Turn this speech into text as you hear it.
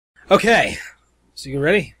Okay, so you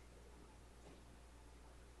ready?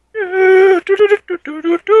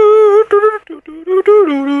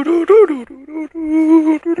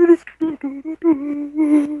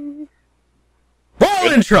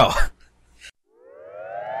 Roll intro!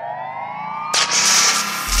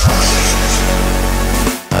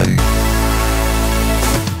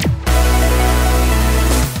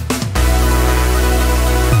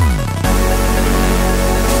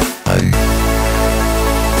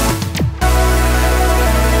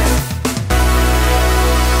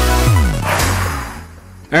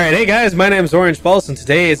 Alright, hey guys, my name's OrangePulse, and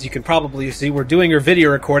today, as you can probably see, we're doing our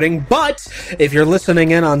video recording, but if you're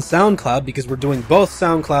listening in on SoundCloud, because we're doing both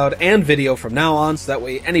SoundCloud and video from now on, so that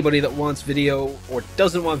way anybody that wants video or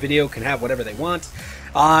doesn't want video can have whatever they want,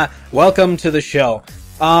 welcome to the show.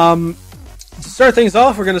 To start things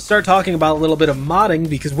off, we're going to start talking about a little bit of modding,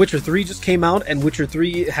 because Witcher 3 just came out, and Witcher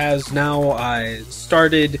 3 has now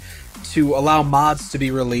started to allow mods to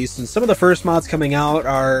be released, and some of the first mods coming out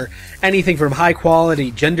are anything from high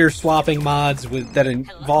quality gender swapping mods that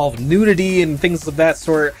involve nudity and things of that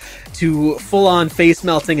sort to full-on face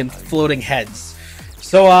melting and floating heads.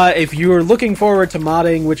 So if you're looking forward to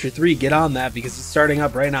modding Witcher 3, get on that because it's starting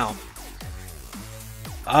up right now.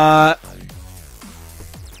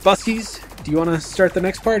 Buskies, do you want to start the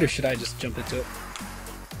next part, or should I just jump into it?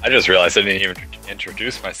 I just realized I didn't even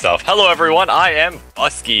introduce myself. Hello everyone, I am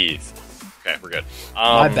Buskies. Okay, we're good.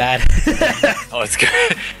 My bad. Oh, it's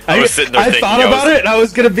good. I was sitting there thinking... I thought about it, and I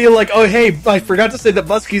was going to be like, oh hey, I forgot to say that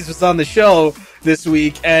Buskies was on the show this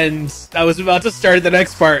week, and I was about to start the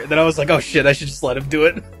next part, and then I was like, oh shit, I should just let him do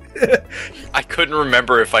it. I couldn't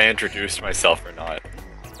remember if I introduced myself or not.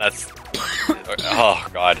 That's... oh,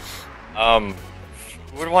 God. Who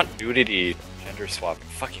would want nudity, gender swapping?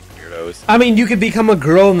 Fucking weirdos. I mean, you could become a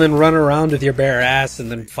girl and then run around with your bare ass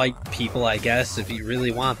and then fight people, I guess, if you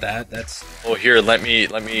really want that. That's... Well, here, let me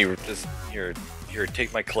just... Here,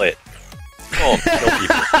 take my clit. Oh, kill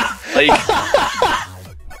people. Like...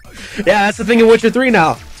 Yeah, that's the thing in Witcher 3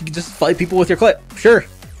 now. You can just fight people with your clit. Sure.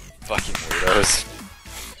 Fucking weirdos.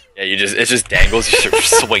 Yeah, it just dangles, you start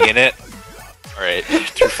swinging it. Alright,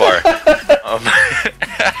 too far.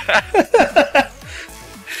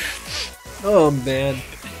 Oh, man.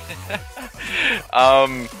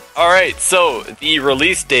 Alright, so the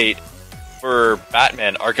release date for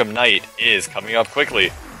Batman Arkham Knight is coming up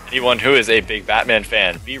quickly. Anyone who is a big Batman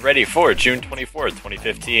fan, be ready for June 24th,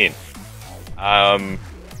 2015. God,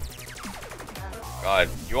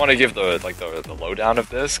 you want to give the lowdown of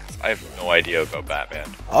this? 'Cause I have no idea about Batman.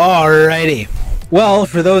 Alrighty. Well,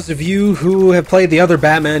 for those of you who have played the other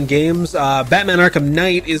Batman games, Batman Arkham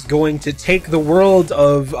Knight is going to take the world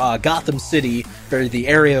of Gotham City, or the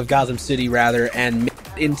area of Gotham City, rather, and make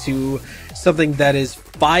it into something that is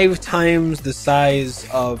 5 times the size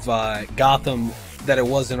of Gotham that it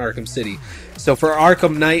was in Arkham City. So for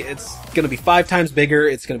Arkham Knight, it's going to be 5 times bigger.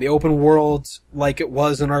 It's going to be open world like it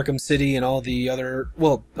was in Arkham City and all the other...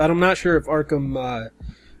 Well, I'm not sure if Arkham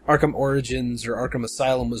Origins or Arkham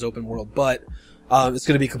Asylum was open world, but... it's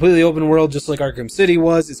going to be completely open world, just like Arkham City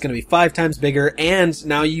was. It's going to be 5 times bigger, and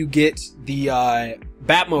now you get the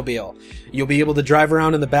Batmobile. You'll be able to drive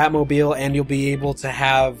around in the Batmobile, and you'll be able to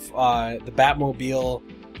have the Batmobile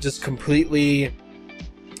just completely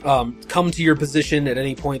come to your position at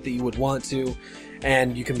any point that you would want to,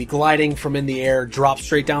 and you can be gliding from in the air, drop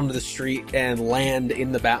straight down to the street, and land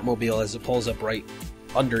in the Batmobile as it pulls up right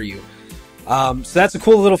under you. So that's a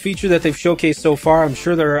cool little feature that they've showcased so far. I'm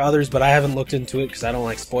sure there are others, but I haven't looked into it because I don't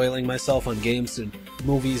like spoiling myself on games and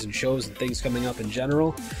movies and shows and things coming up in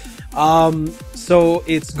general. So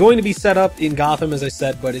it's going to be set up in Gotham, as I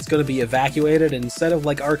said, but it's going to be evacuated. And instead of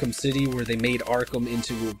like Arkham City, where they made Arkham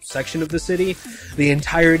into a section of the city, the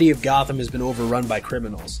entirety of Gotham has been overrun by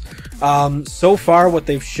criminals. So far, what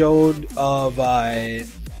they've showed of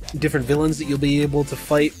different villains that you'll be able to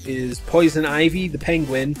fight is Poison Ivy, the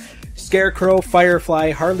Penguin, Scarecrow,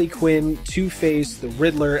 Firefly, Harley Quinn, Two-Face, the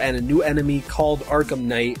Riddler, and a new enemy called Arkham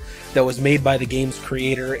Knight that was made by the game's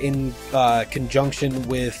creator in conjunction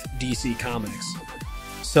with DC Comics.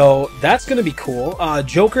 So that's going to be cool.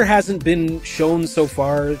 Joker hasn't been shown so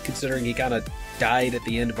far, considering he kind of died at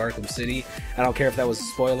the end of Arkham City. I don't care if that was a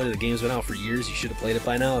spoiler. The game's been out for years. You should have played it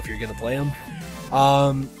by now if you're going to play him.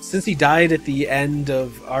 Since he died at the end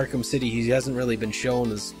of Arkham City, he hasn't really been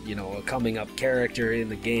shown as, you know, a coming up character in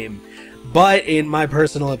the game. But in my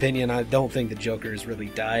personal opinion, I don't think the Joker has really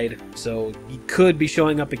died, so he could be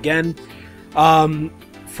showing up again.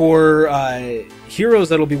 For heroes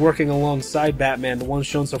that'll be working alongside Batman, the ones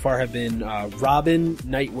shown so far have been Robin,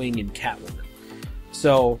 Nightwing, and Catwoman.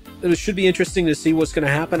 So it should be interesting to see what's going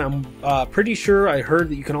to happen. I'm pretty sure I heard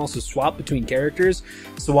that you can also swap between characters.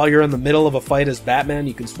 So while you're in the middle of a fight as Batman,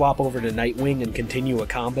 you can swap over to Nightwing and continue a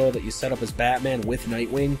combo that you set up as Batman with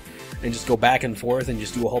Nightwing, and just go back and forth and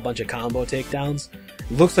just do a whole bunch of combo takedowns.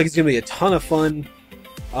 It looks like it's going to be a ton of fun.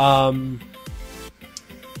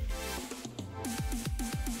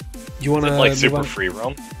 You want to like super free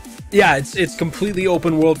roam? Yeah, it's completely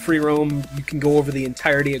open world free roam. You can go over the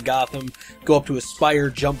entirety of Gotham, go up to a spire,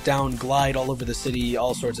 jump down, glide all over the city,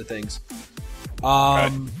 all sorts of things.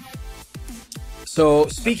 So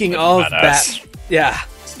speaking of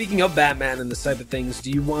speaking of Batman and this type of things, do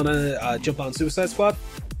you want to jump on Suicide Squad?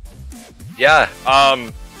 Yeah.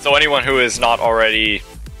 So anyone who has not already,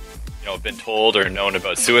 been told or known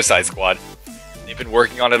about Suicide Squad, they've been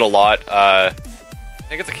working on it a lot. I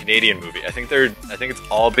think it's a Canadian movie. I think it's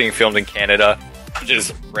all being filmed in Canada, which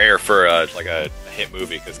is rare for a hit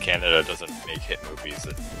movie because Canada doesn't make hit movies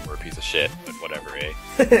and we're a piece of shit. But whatever,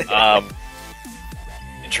 eh?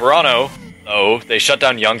 In Toronto, though, they shut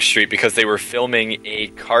down Yonge Street because they were filming a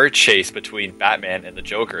car chase between Batman and the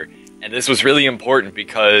Joker, and this was really important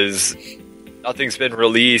because nothing's been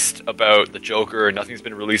released about the Joker, nothing's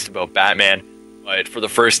been released about Batman, but for the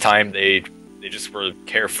first time they just were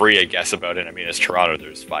carefree, I guess, about it. I mean, it's Toronto,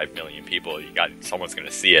 there's 5 million people, someone's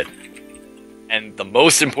gonna see it. And the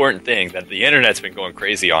most important thing that the internet's been going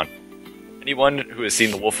crazy on, anyone who has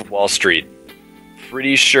seen The Wolf of Wall Street,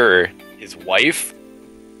 pretty sure his wife,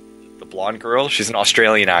 the blonde girl, she's an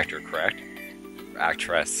Australian actor, correct? Or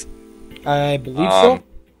actress. I believe so.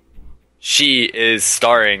 She is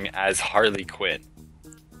starring as Harley Quinn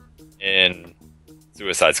in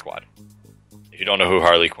Suicide Squad. If you don't know who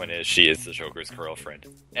Harley Quinn is, she is the Joker's girlfriend.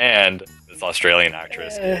 And this Australian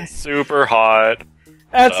actress is super hot.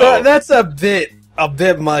 That's a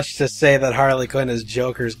bit much to say that Harley Quinn is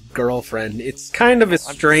Joker's girlfriend. It's kind of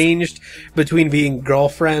estranged between being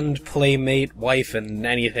girlfriend, playmate, wife, and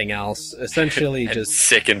anything else. Essentially and just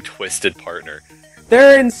sick and twisted partner.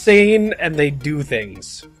 They're insane and they do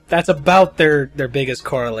things. That's about their biggest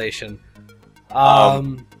correlation.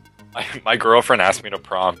 My girlfriend asked me to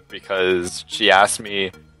prom because she asked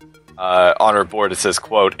me on her board, it says,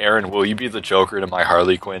 quote, "Aaron, will you be the Joker to my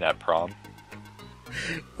Harley Quinn at prom?"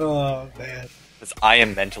 Oh, man. Because I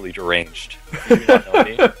am mentally deranged. Do you not know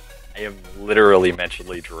me? I am literally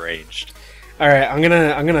mentally deranged. Alright, I'm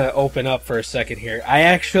gonna open up for a second here. I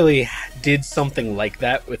actually did something like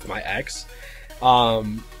that with my ex.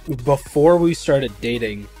 Before we started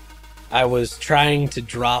dating, I was trying to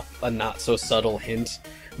drop a not-so-subtle hint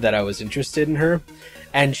that I was interested in her,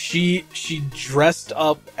 and she dressed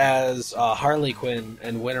up as Harley Quinn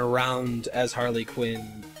and went around as Harley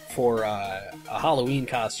Quinn for a Halloween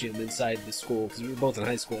costume inside the school, because we were both in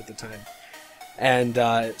high school at the time. And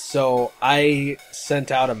so I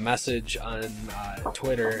sent out a message on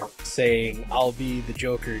Twitter saying, "I'll be the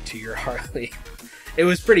Joker to your Harley." It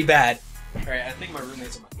was pretty bad. Alright, I think my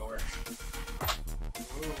roommate's at my door.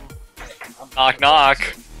 Knock,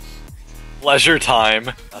 knock. Pleasure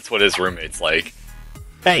time. That's what his roommate's like.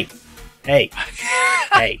 Hey. Hey.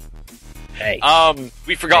 Hey. Hey.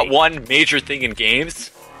 We forgot one major thing in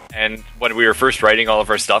games, and when we were first writing all of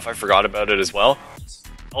our stuff, I forgot about it as well.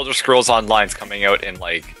 Elder Scrolls Online's coming out in,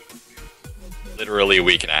 literally a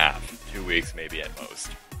week and a half. 2 weeks, maybe, at most.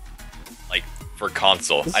 For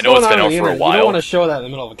console. I know it's been out for a while. You don't want to show that in the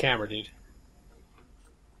middle of a camera, dude.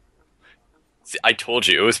 See, I told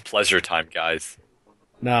you, it was pleasure time, guys.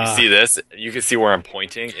 Nah. You see this? You can see where I'm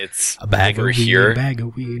pointing. It's a bag over of weed, here. A bag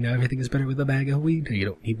of weed. Now everything is better with a bag of weed. You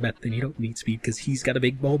don't need meth and you don't need speed because he's got a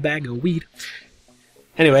big old bag of weed.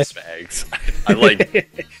 Anyways. Bags. I like...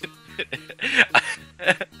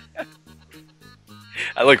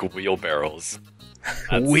 I like wheelbarrows.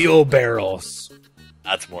 Wheelbarrows.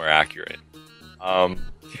 That's more accurate.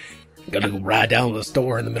 Gotta go ride down to the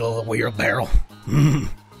store in the middle of a wheelbarrow.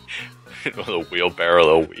 With a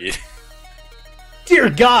wheelbarrow of weed. Dear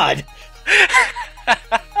God!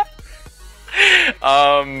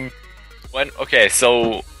 Okay,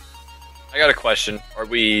 so I got a question. Are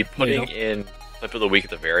we putting in clip of the week at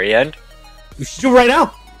the very end? We should do it right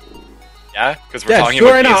now. Yeah? Because we're talking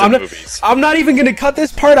about games and movies. I'm not even going to cut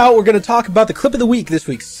this part out. We're going to talk about the clip of the week this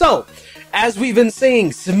week. So, as we've been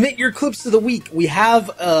saying, submit your clips of the week. We have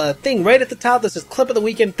a thing right at the top that says clip of the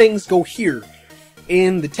weekend things go here.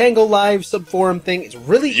 In the TangoLive subforum thing. It's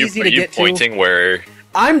really easy to get to. Are you pointing where...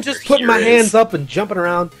 I'm just putting my hands up and jumping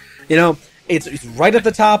around. It's right at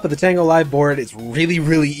the top of the TangoLive board. It's really,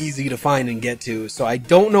 really easy to find and get to. So I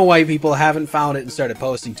don't know why people haven't found it and started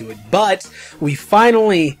posting to it. But we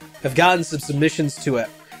finally have gotten some submissions to it.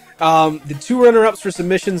 The two runner-ups for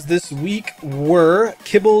submissions this week were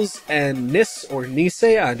Kibbles and Nis, or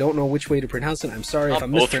Nise. I don't know which way to pronounce it. I'm sorry if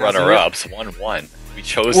I'm mispronouncing it. Both runner-ups, 1-1. We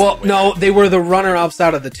chose. Well, no, they were the runner-ups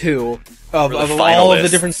out of the two of all of the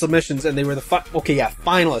different submissions, and they were the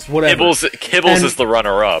finalists. Whatever. Kibbles is the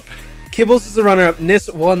runner-up. Kibbles is the runner-up. Nis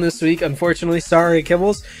won this week, unfortunately. Sorry,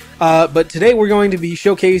 Kibbles. But today we're going to be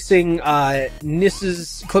showcasing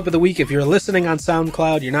Nis's clip of the week. If you're listening on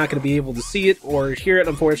SoundCloud, you're not going to be able to see it or hear it,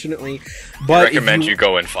 unfortunately. But I recommend you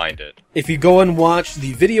go and find it. If you go and watch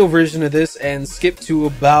the video version of this and skip to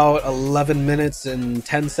about 11 minutes and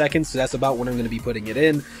 10 seconds, so that's about when I'm going to be putting it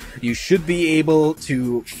in, you should be able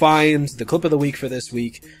to find the clip of the week for this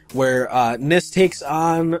week, where Nis takes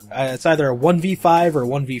on, it's either a 1v5 or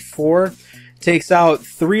 1v4, takes out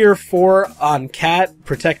 3 or 4 on Cat,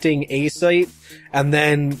 protecting A site, and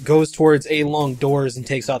then goes towards A long doors and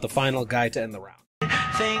takes out the final guy to end the round.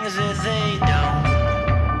 Things that they don't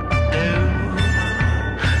do.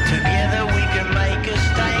 Together we can make a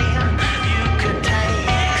stand. You could take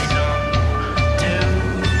some too.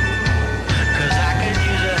 'Cause I could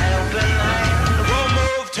use a helping hand. We'll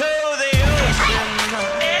move to the ocean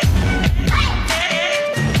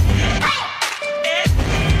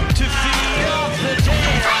to feed off the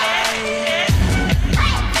daylight.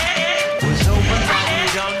 Was hoping that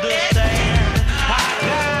you'd understand. I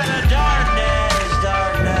got a darkness,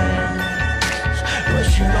 but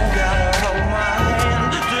you don't gotta hold my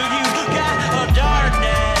hand. Do you got a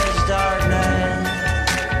darkness?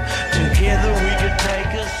 Together we could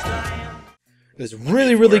take a stand. It was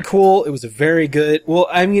really, really cool. It was a very good... Well,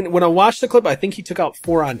 I mean, when I watched the clip, I think he took out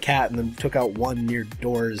 4 on Cat and then took out 1 near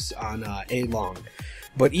doors on A-Long.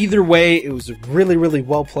 But either way, it was a really, really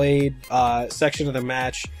well-played section of the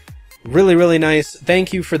match. Really, really nice.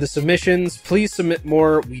 Thank you for the submissions. Please submit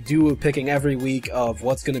more. We do a picking every week of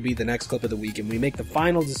what's going to be the next clip of the week, and we make the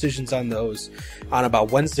final decisions on those on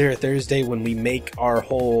about Wednesday or Thursday when we make our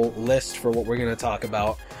whole list for what we're going to talk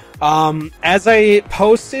about. As I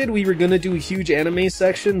posted, we were going to do a huge anime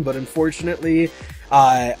section, but unfortunately,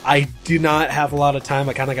 I do not have a lot of time.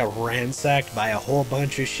 I kind of got ransacked by a whole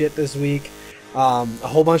bunch of shit this week. A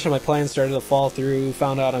whole bunch of my plans started to fall through.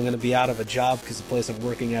 Found out I'm going to be out of a job because the place I'm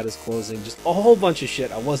working at is closing. Just a whole bunch of shit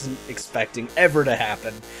I wasn't expecting ever to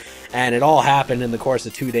happen. And it all happened in the course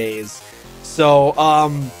of 2 days. So,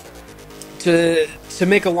 to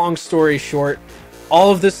make a long story short,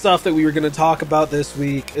 all of this stuff that we were going to talk about this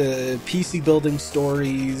week, PC building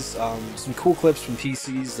stories, some cool clips from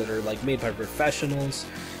PCs that are like made by professionals,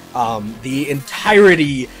 the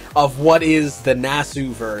entirety of what is the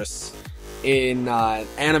Nasu-verse in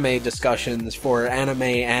anime discussions for anime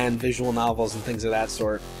and visual novels and things of that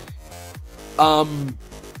sort.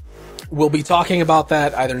 We'll be talking about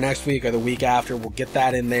that either next week or the week after. We'll get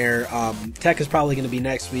that in there. Tech is probably going to be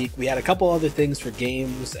next week. We had a couple other things for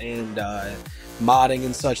games and modding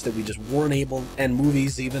and such that we just weren't able, and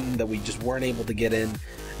movies even, that we just weren't able to get in.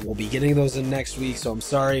 We'll be getting those in next week, so I'm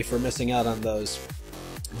sorry for missing out on those.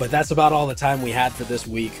 But that's about all the time we had for this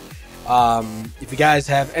week. If you guys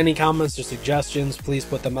have any comments or suggestions, please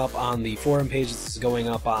put them up on the forum page. This is going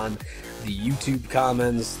up on the YouTube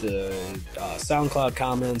comments, the SoundCloud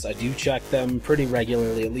comments. I do check them pretty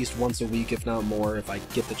regularly, at least once a week, if not more, if I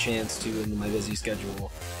get the chance to in my busy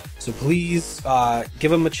schedule. So please give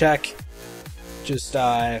them a check. Just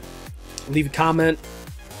leave a comment.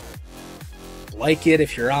 Like it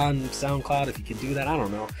if you're on SoundCloud, if you can do that. I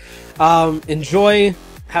don't know. Enjoy.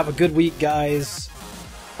 Have a good week, guys.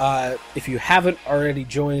 If you haven't already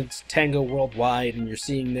joined Tango Worldwide and you're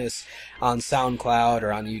seeing this on SoundCloud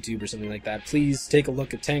or on YouTube or something like that, please take a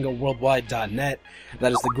look at TangoWorldWide.net.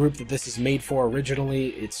 That is the group that this is made for originally.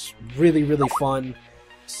 It's really, really fun.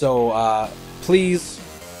 So please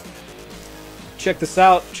check this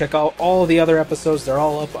out. Check out all of the other episodes. They're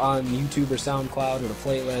all up on YouTube or SoundCloud in a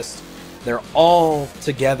playlist. They're all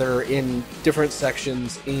together in different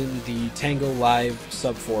sections in the TangoLive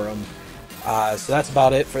subforum. So that's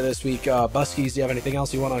about it for this week. Buskies, do you have anything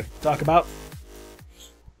else you want to talk about?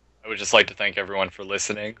 I would just like to thank everyone for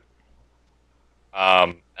listening.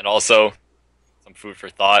 And also, some food for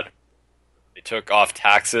thought. They took off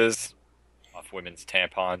taxes off women's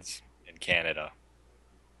tampons in Canada.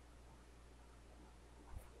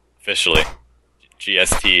 Officially,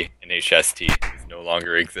 GST and HST no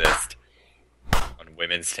longer exist on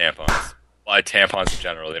women's tampons. Well, tampons in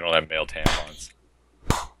general, they don't have male tampons.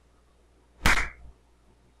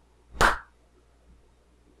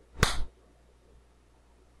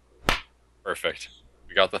 Perfect.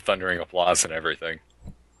 We got the thundering applause and everything.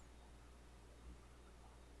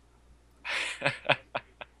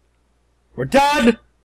 We're done!